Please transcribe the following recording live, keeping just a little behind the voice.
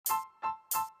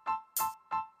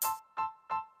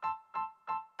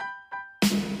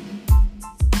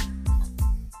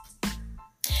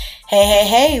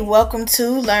Welcome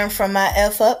to Learn from My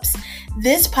F Ups.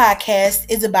 This podcast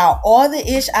is about all the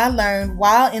ish I learned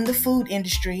while in the food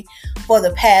industry for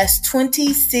the past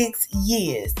 26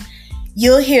 years.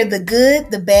 You'll hear the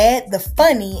good, the bad, the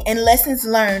funny, and lessons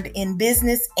learned in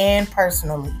business and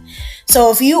personally. So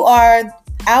if you are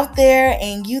out there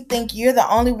and you think you're the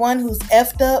only one who's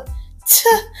effed up,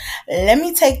 let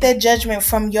me take that judgment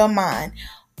from your mind.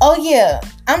 Oh yeah,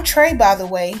 I'm Trey, by the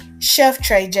way. Chef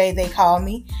Trey J, they call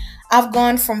me. I've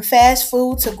gone from fast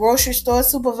food to grocery store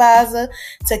supervisor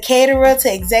to caterer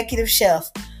to executive chef.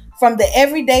 From the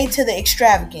everyday to the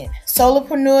extravagant.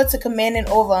 Solopreneur to commanding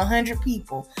over 100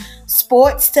 people.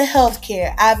 Sports to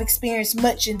healthcare. I've experienced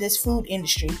much in this food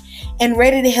industry and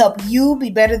ready to help you be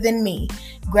better than me.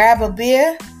 Grab a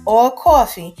beer or a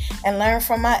coffee and learn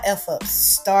from my F-ups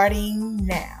starting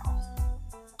now.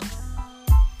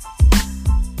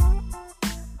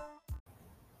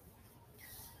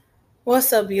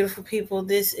 What's up, beautiful people?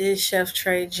 This is Chef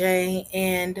Trey J,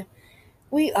 and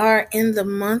we are in the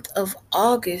month of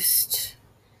August.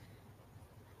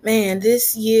 Man,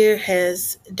 this year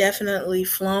has definitely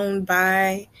flown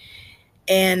by,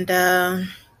 and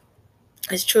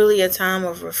it's truly a time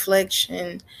of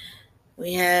reflection.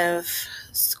 We have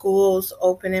schools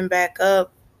opening back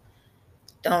up.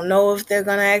 Don't know if they're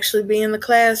going to actually be in the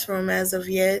classroom as of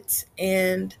yet,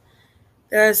 and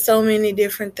there are so many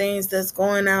different things that's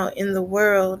going out in the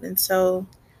world, and so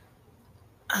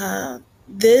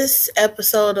this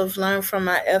episode of Learn from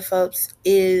My F-Ups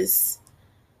is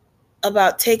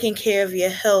about taking care of your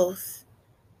health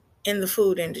in the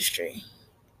food industry.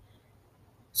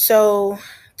 So,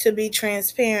 to be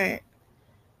transparent,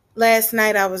 last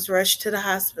night I was rushed to the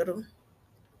hospital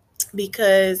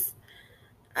because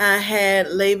I had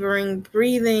laboring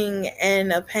breathing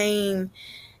and a pain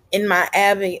in my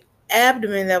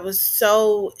abdomen that was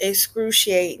so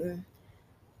excruciating.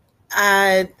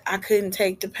 I couldn't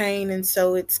take the pain, and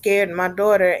so it scared my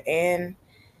daughter, and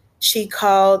she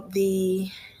called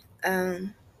the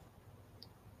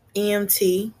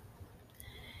EMT.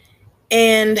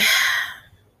 And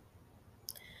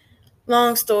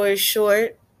long story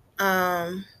short,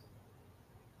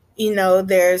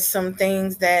 there's some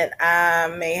things that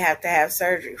I may have to have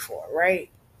surgery for, right?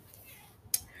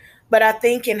 But I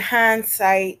think in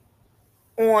hindsight,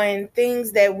 on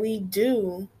things that we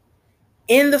do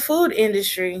in the food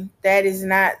industry, that is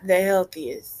not the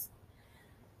healthiest.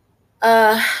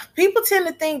 People tend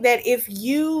to think that if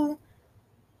you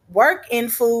work in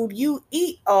food, you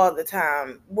eat all the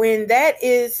time, when that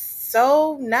is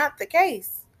so not the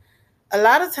case. A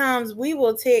lot of times we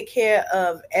will take care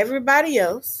of everybody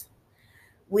else.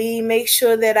 We make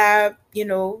sure that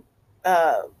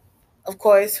of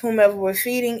course, whomever we're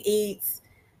feeding eats.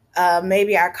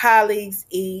 Maybe our colleagues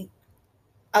eat.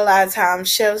 A lot of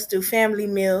times chefs do family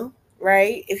meal,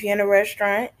 right? If you're in a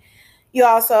restaurant. You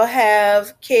also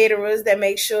have caterers that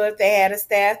make sure if they had a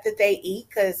staff that they eat,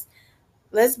 because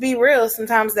let's be real,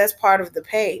 sometimes that's part of the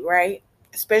pay, right?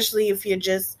 Especially if you're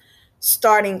just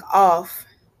starting off.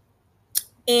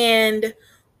 And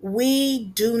we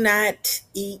do not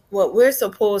eat what we're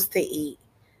supposed to eat.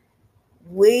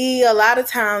 We, a lot of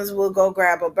times, will go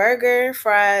grab a burger,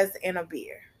 fries, and a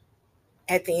beer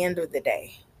at the end of the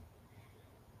day.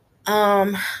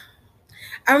 I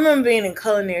remember being in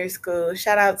culinary school.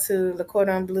 Shout out to Le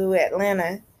Cordon Bleu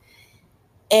Atlanta.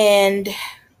 And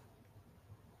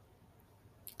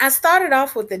I started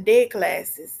off with the day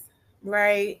classes,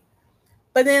 right?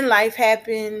 But then life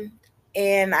happened,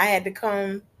 and I had to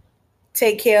come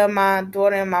take care of my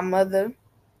daughter and my mother.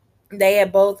 They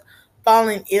had both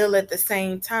fallen ill at the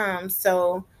same time,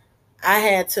 so I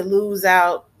had to lose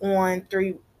out on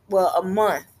a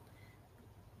month.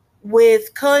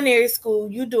 With culinary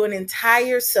school, you do an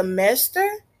entire semester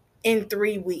in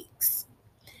 3 weeks.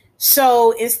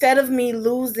 So instead of me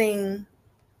losing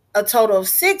a total of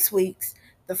 6 weeks,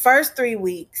 the first 3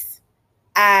 weeks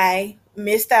I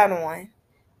missed out on.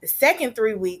 The second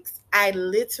 3 weeks, I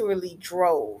literally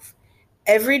drove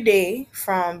every day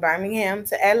from Birmingham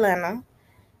to Atlanta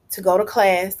to go to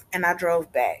class, and I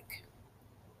drove back.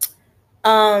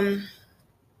 I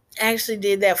actually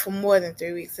did that for more than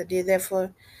 3 weeks. I did that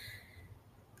for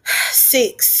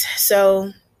 6.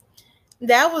 So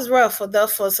that was rough for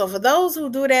those who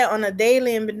do that on a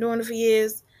daily and been doing it for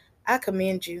years, I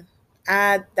commend you.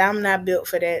 I'm not built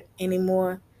for that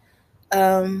anymore.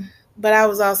 But I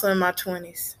was also in my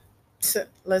 20s. So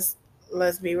let's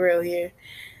be real here.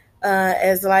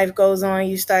 As life goes on,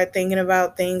 you start thinking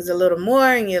about things a little more,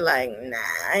 and you're like, nah,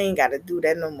 I ain't got to do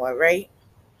that no more, right?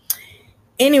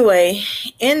 Anyway,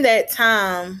 in that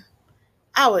time,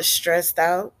 I was stressed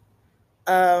out,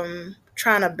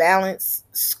 trying to balance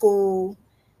school,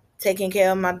 taking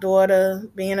care of my daughter,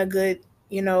 being a good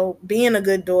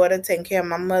daughter, taking care of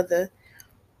my mother,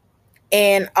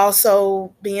 and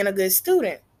also being a good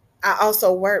student. I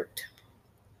also worked.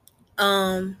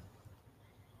 Um,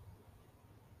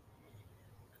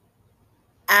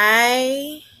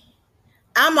 I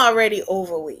I'm already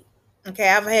overweight. Okay,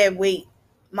 I've had weight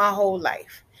my whole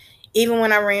life. Even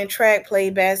when I ran track,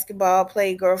 played basketball,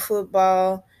 played girl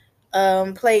football,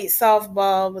 played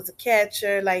softball, was a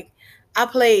catcher. Like I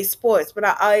played sports, but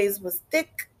I always was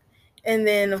thick, and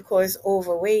then of course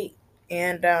overweight.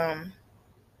 And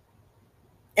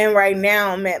right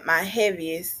now I'm at my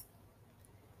heaviest.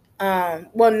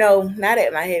 Well, no, not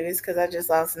at my heaviest because I just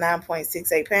lost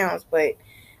 9.68 pounds, but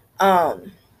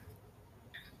um,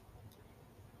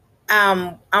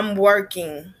 I'm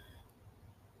working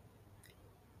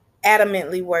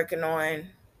adamantly working on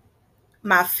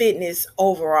my fitness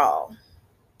overall.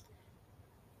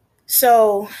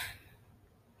 So,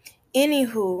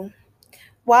 anywho,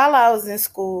 while I was in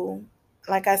school,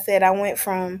 like I said, I went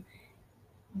from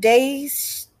day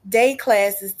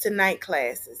classes to night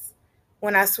classes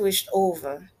when I switched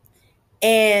over.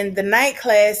 And the night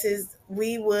classes,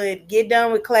 we would get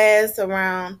done with class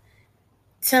around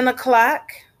 10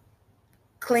 o'clock,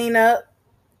 clean up,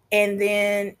 and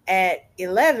then at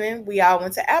 11, we all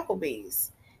went to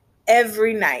Applebee's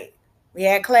every night. We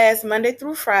had class Monday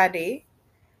through Friday,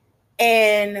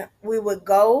 and we would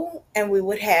go and we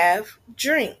would have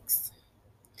drinks.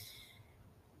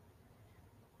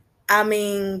 I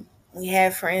mean, we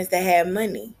had friends that had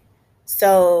money.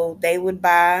 So they would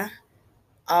buy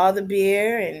all the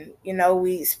beer and,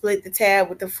 we split the tab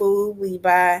with the food. We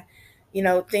buy,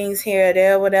 things here or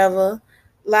there, whatever.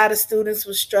 A lot of students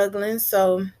were struggling.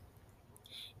 So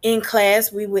in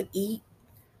class, we would eat.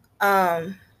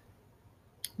 Um,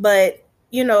 but,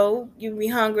 you'd be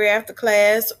hungry after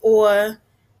class or,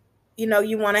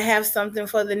 you want to have something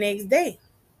for the next day.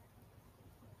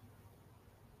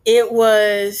 It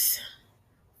was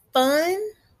fun,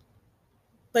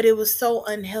 but it was so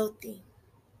unhealthy.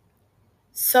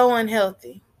 So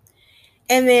unhealthy.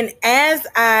 And then as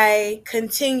I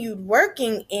continued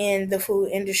working in the food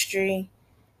industry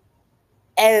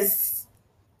as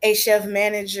a chef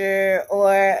manager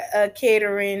or a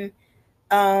catering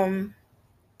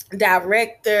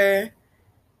director,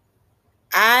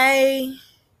 I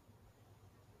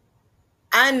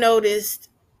noticed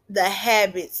the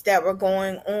habits that were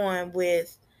going on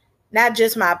with not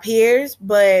just my peers,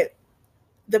 but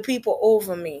the people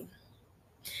over me.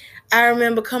 I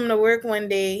remember coming to work one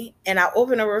day and I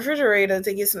opened a refrigerator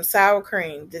to get some sour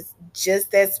cream.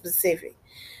 Just that specific.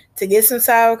 To get some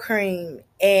sour cream.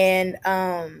 And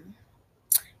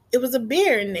it was a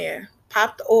beer in there.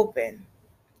 Popped open.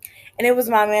 And it was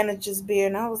my manager's beer.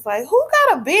 And I was like, who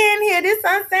got a beer in here? This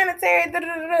unsanitary. Da,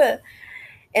 da, da, da.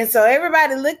 And so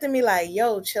everybody looked at me like,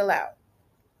 yo, chill out.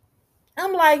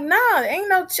 I'm like, nah, ain't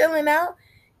no chilling out.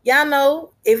 Y'all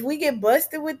know if we get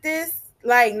busted with this,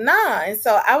 like, nah. And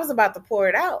so I was about to pour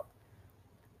it out.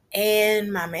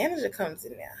 And my manager comes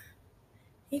in there.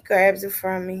 He grabs it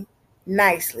from me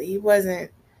nicely. He wasn't,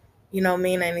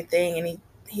 mean anything. And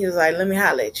he was like, let me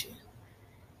holler at you.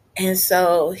 And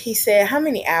so he said, how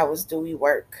many hours do we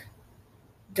work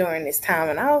during this time?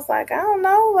 And I was like, I don't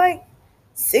know, like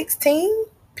 16,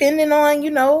 depending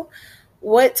on,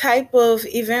 what type of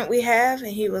event we have.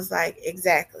 And he was like,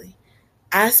 exactly.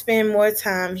 I spend more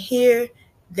time here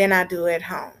than I do at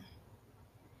home.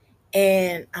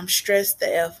 And I'm stressed the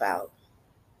F out.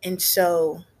 And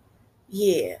so,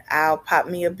 yeah, I'll pop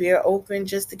me a beer open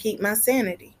just to keep my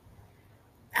sanity.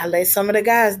 I let some of the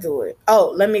guys do it.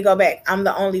 Oh, let me go back. I'm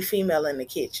the only female in the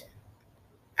kitchen.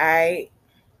 All right.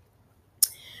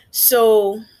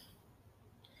 So,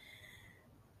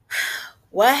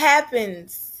 what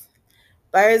happens?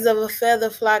 Birds of a feather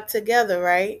flock together,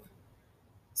 right?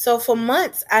 So, for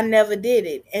months, I never did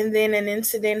it. And then an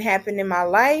incident happened in my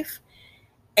life.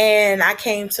 And I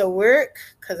came to work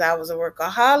because I was a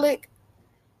workaholic.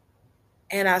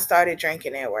 And I started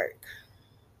drinking at work.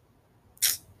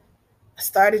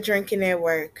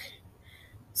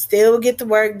 Still would get the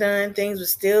work done. Things would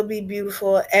still be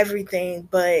beautiful, everything.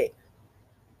 But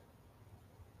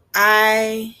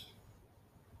I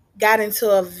got into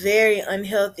a very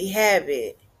unhealthy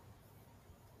habit.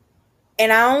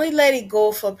 And I only let it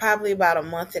go for probably about a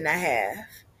month and a half.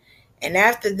 And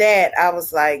after that, I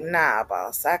was like, nah,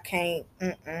 boss, I can't.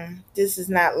 This is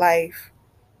not life.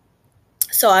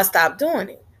 So I stopped doing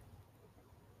it.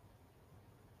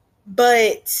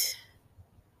 But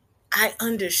I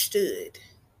understood.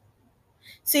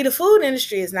 See, the food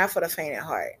industry is not for the faint at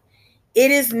heart.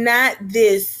 It is not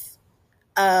this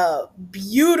a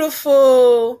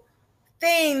beautiful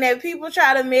thing that people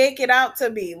try to make it out to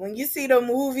be. When you see the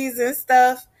movies and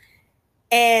stuff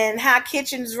and how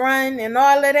kitchens run and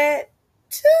all of that,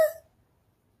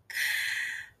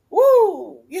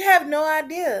 woo, you have no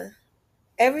idea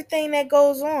everything that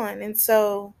goes on. And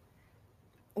so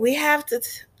we have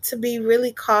to be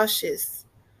really cautious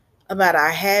about our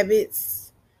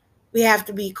habits. We have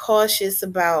to be cautious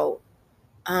about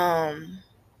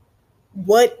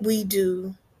what we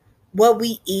do, what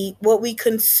we eat, what we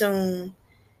consume,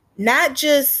 not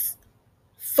just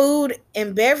food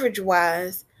and beverage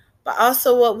wise, but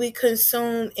also what we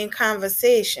consume in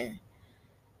conversation.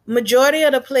 Majority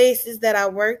of the places that I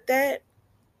worked at,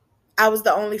 I was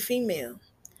the only female.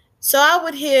 So I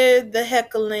would hear the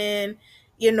heckling.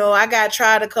 I got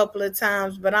tried a couple of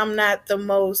times, but I'm not the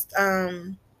most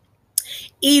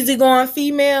easygoing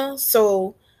female.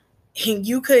 So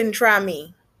you couldn't try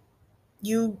me.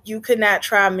 You could not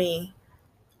try me.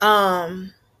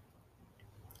 I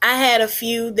had a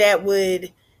few that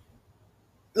would,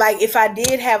 like, if I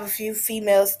did have a few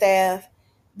female staff,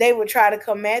 they would try to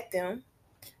come at them.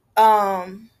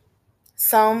 Um,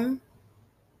 some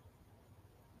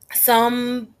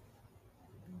some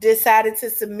decided to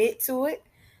submit to it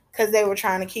because they were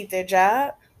trying to keep their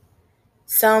job.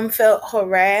 Some felt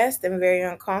harassed and very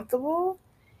uncomfortable.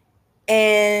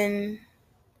 And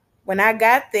when I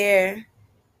got there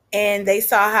and they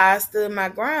saw how I stood my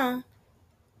ground,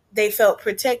 they felt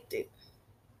protected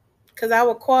because I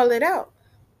would call it out.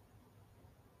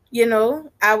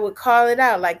 I would call it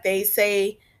out. Like, they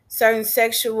say certain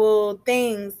sexual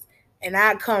things, and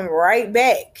I come right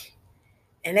back.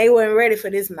 And they weren't ready for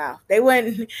this mouth. They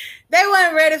weren't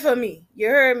ready for me. You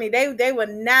heard me? They were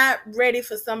not ready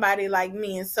for somebody like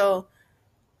me. And so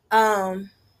I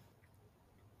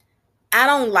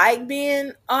don't like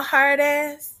being a hard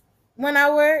ass when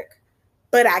I work,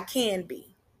 but I can be.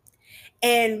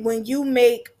 And when you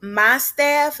make my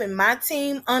staff and my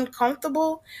team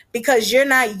uncomfortable because you're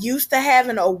not used to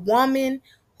having a woman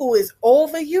who is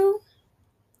over you,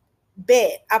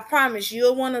 bet, I promise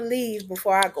you'll want to leave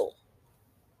before I go.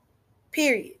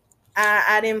 Period.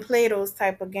 I didn't play those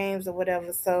type of games or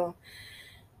whatever. So,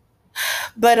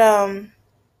 but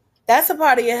that's a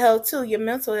part of your health too, your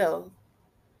mental health.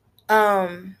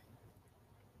 Um,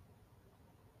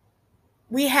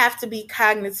 we have to be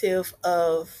cognitive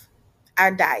of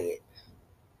our diet,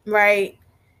 right?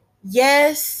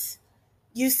 Yes,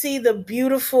 you see the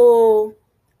beautiful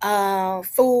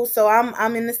food. So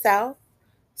I'm in the South,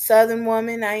 Southern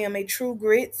woman. I am a true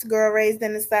grits girl raised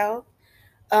in the South.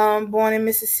 Born in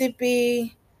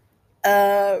Mississippi,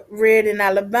 reared in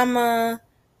Alabama,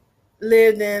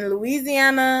 lived in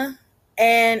Louisiana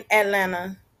and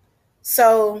Atlanta.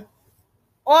 So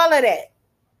all of that,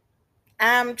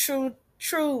 I'm true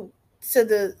to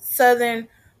the Southern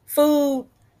food,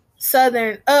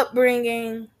 Southern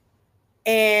upbringing,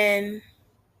 and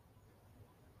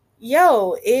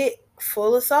it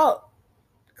full of salt,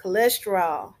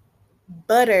 cholesterol,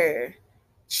 butter,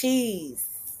 cheese,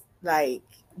 like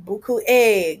buku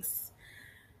eggs,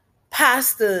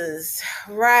 pastas,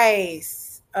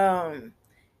 rice,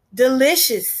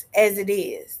 delicious as it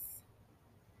is.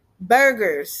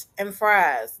 Burgers and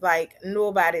fries like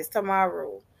nobody's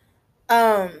tomorrow.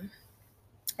 Um,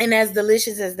 and as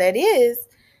delicious as that is,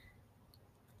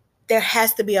 there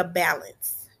has to be a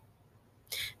balance.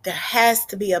 There has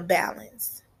to be a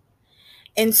balance.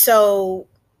 And so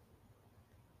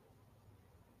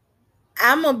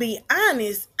I'm gonna be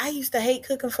honest, I used to hate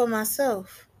cooking for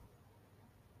myself.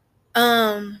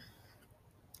 Um,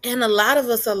 and a lot of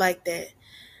us are like that.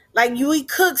 Like, we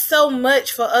cook so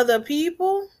much for other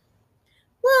people,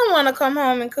 we don't want to come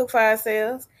home and cook for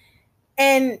ourselves.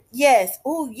 And yes,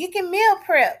 you can meal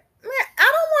prep. Man,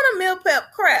 I don't want a meal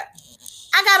prep crap.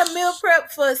 I got a meal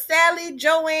prep for Sally,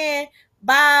 Joanne,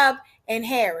 Bob, and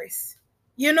Harris.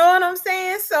 You know what I'm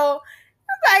saying? So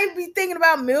nobody be thinking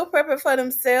about meal prepping for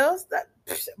themselves.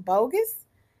 That's bogus.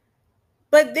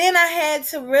 But then I had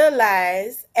to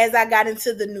realize as I got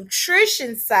into the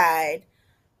nutrition side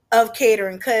of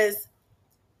catering, because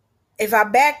if I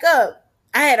back up,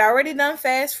 I had already done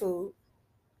fast food,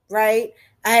 right?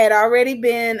 I had already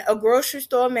been a grocery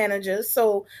store manager.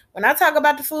 So when I talk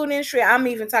about the food industry, I'm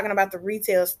even talking about the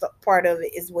retail part of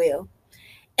it as well.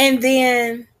 And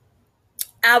then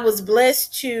I was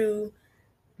blessed to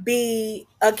be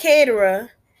a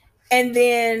caterer. And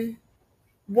then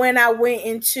when I went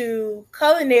into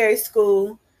culinary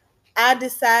school, I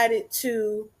decided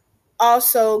to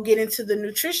also get into the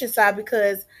nutrition side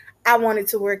because I wanted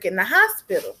to work in the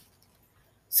hospital.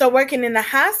 So working in the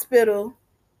hospital,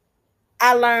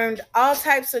 I learned all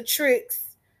types of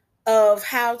tricks of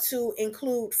how to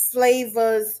include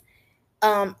flavors,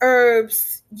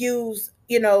 herbs, use,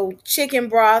 chicken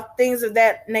broth, things of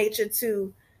that nature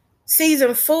to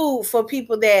season food for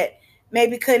people that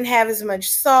maybe couldn't have as much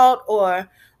salt or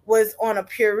was on a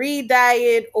puree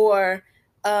diet or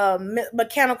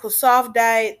mechanical soft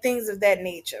diet, things of that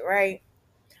nature, right?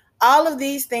 All of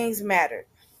these things mattered.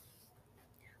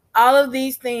 All of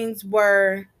these things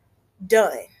were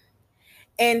done.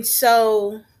 And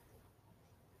so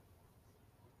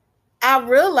I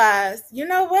realized, you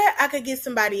know what? I could get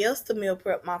somebody else to meal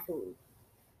prep my food.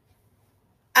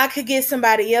 I could get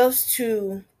somebody else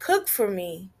to cook for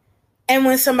me. And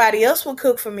when somebody else would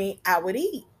cook for me, I would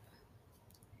eat.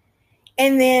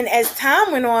 And then as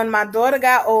time went on, my daughter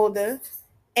got older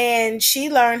and she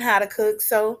learned how to cook.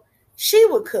 So she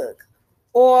would cook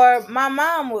or my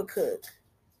mom would cook.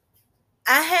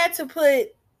 I had to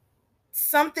put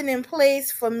something in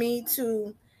place for me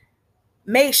to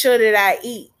make sure that I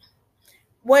eat.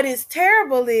 What is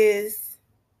terrible is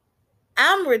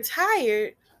I'm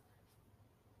retired,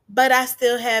 but I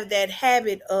still have that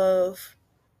habit of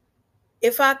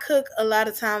if I cook, a lot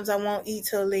of times I won't eat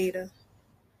till later.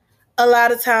 A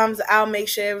lot of times I'll make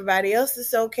sure everybody else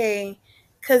is okay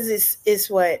because it's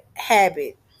what?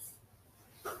 Habit.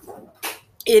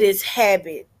 It is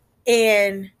habit.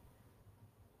 And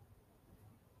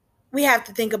we have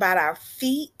to think about our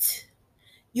feet.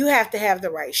 You have to have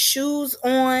the right shoes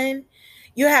on.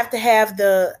 You have to have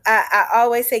I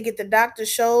always say get the Dr.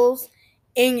 Scholl's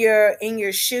in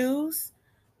your shoes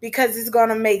because it's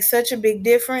gonna make such a big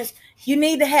difference. You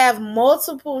need to have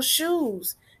multiple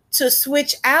shoes to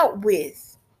switch out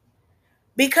with.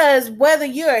 Because whether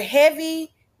you're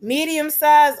heavy, medium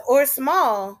size, or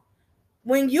small,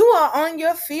 when you are on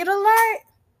your feet a lot,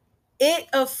 it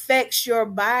affects your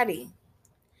body.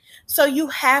 So you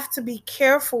have to be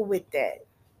careful with that.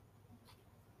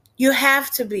 You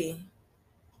have to be.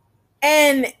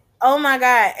 And oh my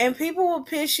God, and people will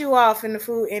piss you off in the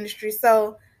food industry.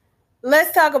 So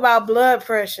let's talk about blood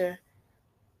pressure.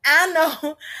 I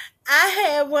know I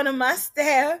had one of my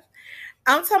staff.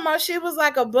 I'm talking about she was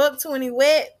like a $120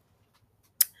 wet,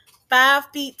 5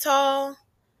 feet tall,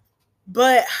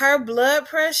 but her blood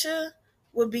pressure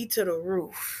would be to the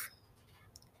roof.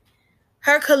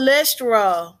 Her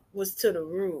cholesterol was to the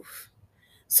roof.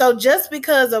 So just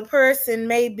because a person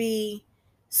may be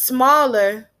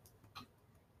smaller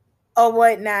or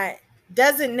whatnot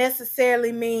doesn't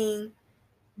necessarily mean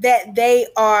that they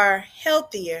are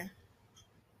healthier.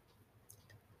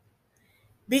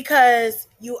 Because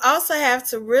you also have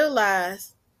to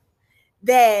realize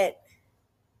that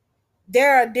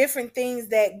there are different things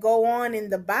that go on in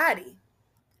the body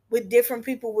with different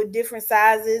people with different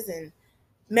sizes and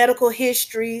medical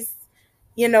histories.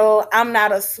 I'm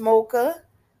not a smoker,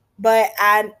 but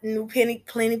I knew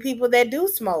plenty people that do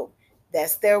smoke.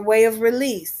 That's their way of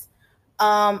release.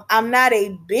 I'm not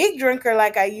a big drinker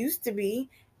like I used to be,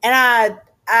 and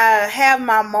I have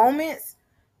my moments,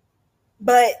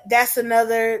 but that's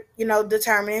another,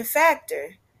 determining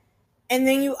factor. And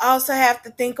then you also have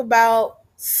to think about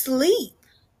sleep.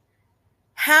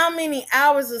 How many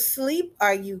hours of sleep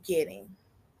are you getting?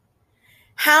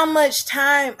 How much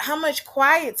time, how much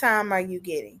quiet time are you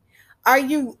getting? Are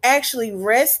you actually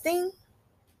resting?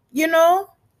 You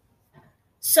know?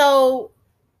 So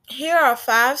here are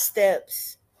 5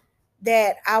 steps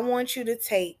that I want you to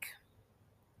take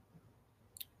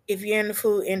if you're in the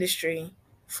food industry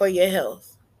for your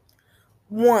health.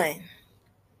 1,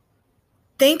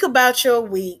 think about your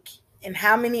week and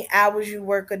how many hours you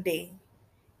work a day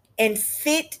and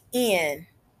fit in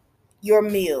your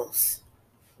meals.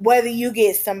 Whether you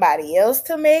get somebody else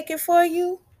to make it for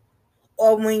you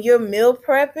or when you're meal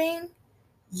prepping,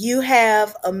 you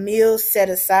have a meal set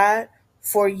aside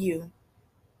for you.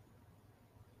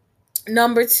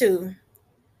 Number 2,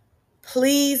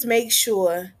 please make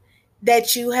sure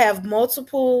that you have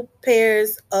multiple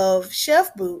pairs of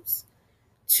chef boots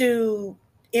to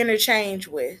interchange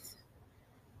with.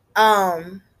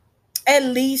 Um, at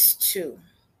least 2.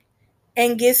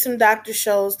 And get some Dr.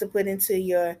 Scholl's to put into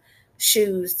your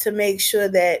shoes to make sure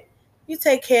that you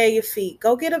take care of your feet.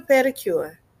 Go get a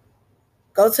pedicure.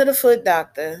 Go to the foot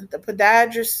doctor. The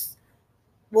podiatrist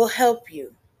will help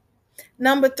you.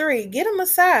 Number 3, get a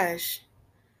massage.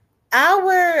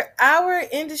 Our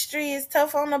industry is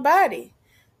tough on the body.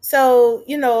 So,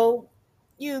 you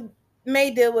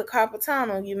may deal with carpal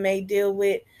tunnel, you may deal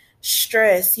with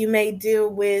stress, you may deal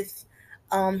with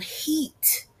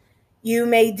heat, you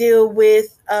may deal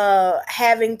with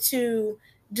having to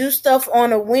do stuff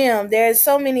on a whim. There's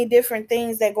so many different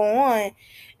things that go on.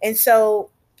 And so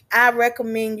I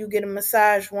recommend you get a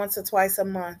massage once or twice a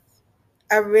month.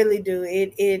 I really do.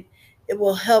 It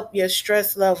will help your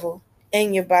stress level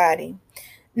in your body.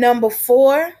 Number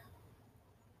 4,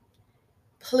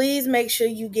 please make sure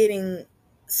you're getting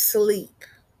sleep.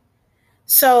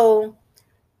 So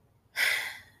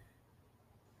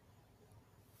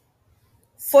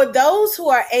for those who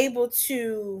are able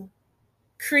to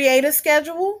create a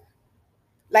schedule,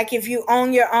 like if you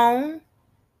own your own,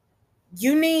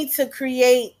 you need to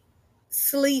create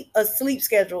a sleep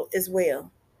schedule as well.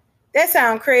 That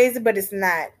sounds crazy, but it's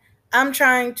not. I'm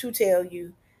trying to tell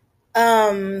you.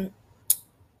 Um,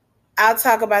 I'll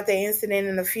talk about the incident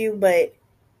in a few, but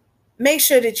make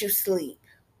sure that you sleep.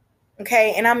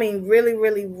 Okay? And I mean really,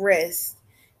 really rest.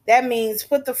 That means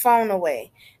put the phone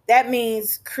away. That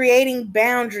means creating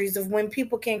boundaries of when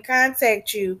people can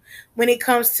contact you when it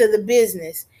comes to the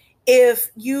business.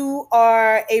 If you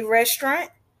are a restaurant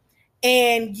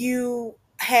and you're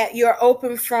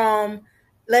open from,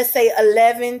 let's say,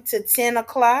 11 to 10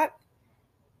 o'clock,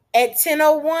 at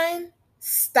 10:01,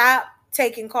 stop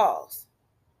taking calls.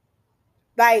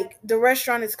 Like, the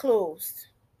restaurant is closed,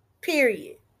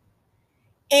 period.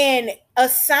 And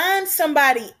assign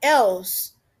somebody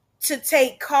else to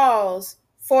take calls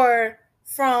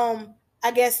from,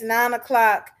 I guess, 9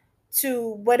 o'clock to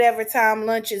whatever time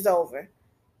lunch is over.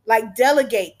 Like,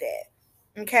 delegate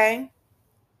that. Okay?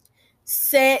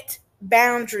 Set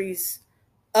boundaries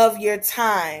of your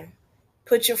time.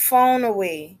 Put your phone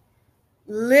away.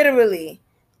 Literally,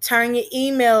 turn your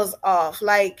emails off.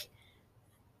 Like,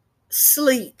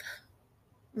 sleep,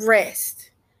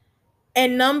 rest.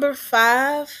 And number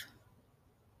 5,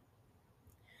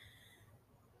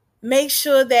 make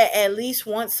sure that at least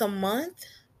once a month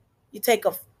you take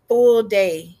a full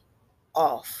day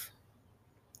off.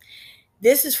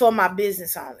 This is for my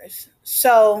business owners.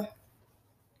 So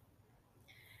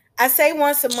I say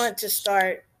once a month to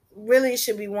start. Really, it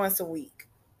should be once a week.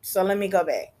 So let me go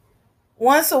back.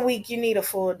 Once a week, you need a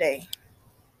full day.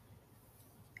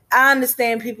 I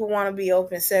understand people want to be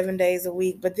open 7 days a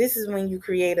week, but this is when you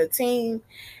create a team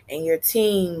and your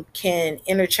team can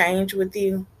interchange with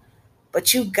you.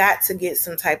 But you got to get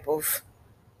some type of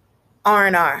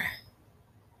R&R.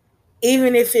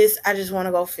 Even if it's, I just want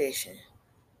to go fishing,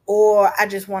 or I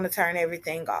just want to turn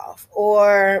everything off,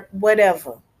 or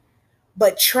whatever.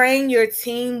 But train your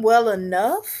team well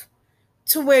enough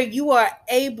to where you are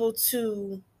able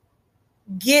to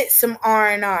get some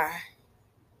R&R.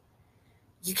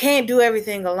 You can't do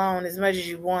everything alone as much as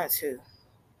you want to.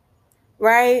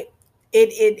 Right?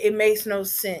 It makes no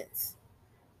sense.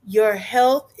 Your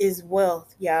health is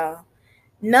wealth, y'all.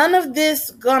 None of this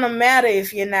gonna matter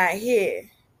if you're not here.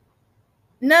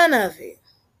 None of it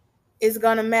is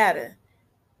gonna matter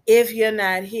if you're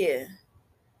not here.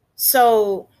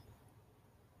 So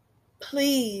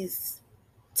please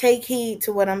take heed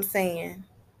to what I'm saying.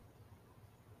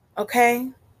 Okay?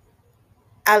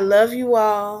 I love you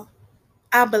all.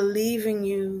 I believe in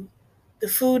you. The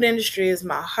food industry is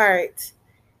my heart.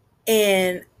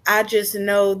 And I just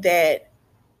know that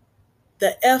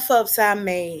the F ups I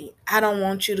made, I don't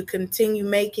want you to continue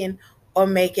making or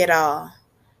make it all.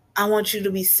 I want you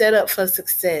to be set up for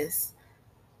success.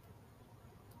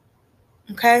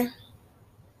 Okay?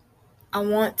 I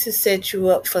want to set you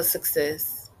up for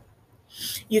success.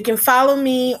 You can follow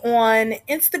me on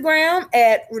Instagram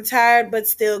at Retired But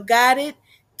Still Got It,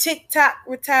 TikTok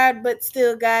Retired But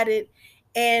Still Got It,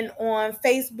 and on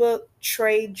Facebook,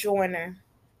 Trey Joyner.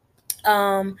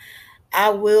 I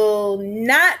will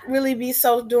not really be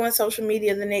doing social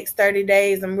media the next 30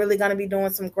 days. I'm really going to be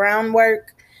doing some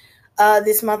groundwork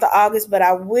this month of August, but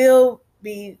I will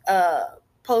be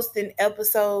posting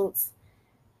episodes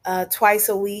twice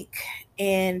a week.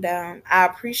 And I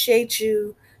appreciate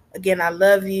you. Again, I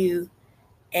love you.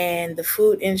 And the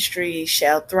food industry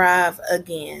shall thrive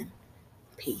again.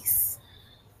 Peace.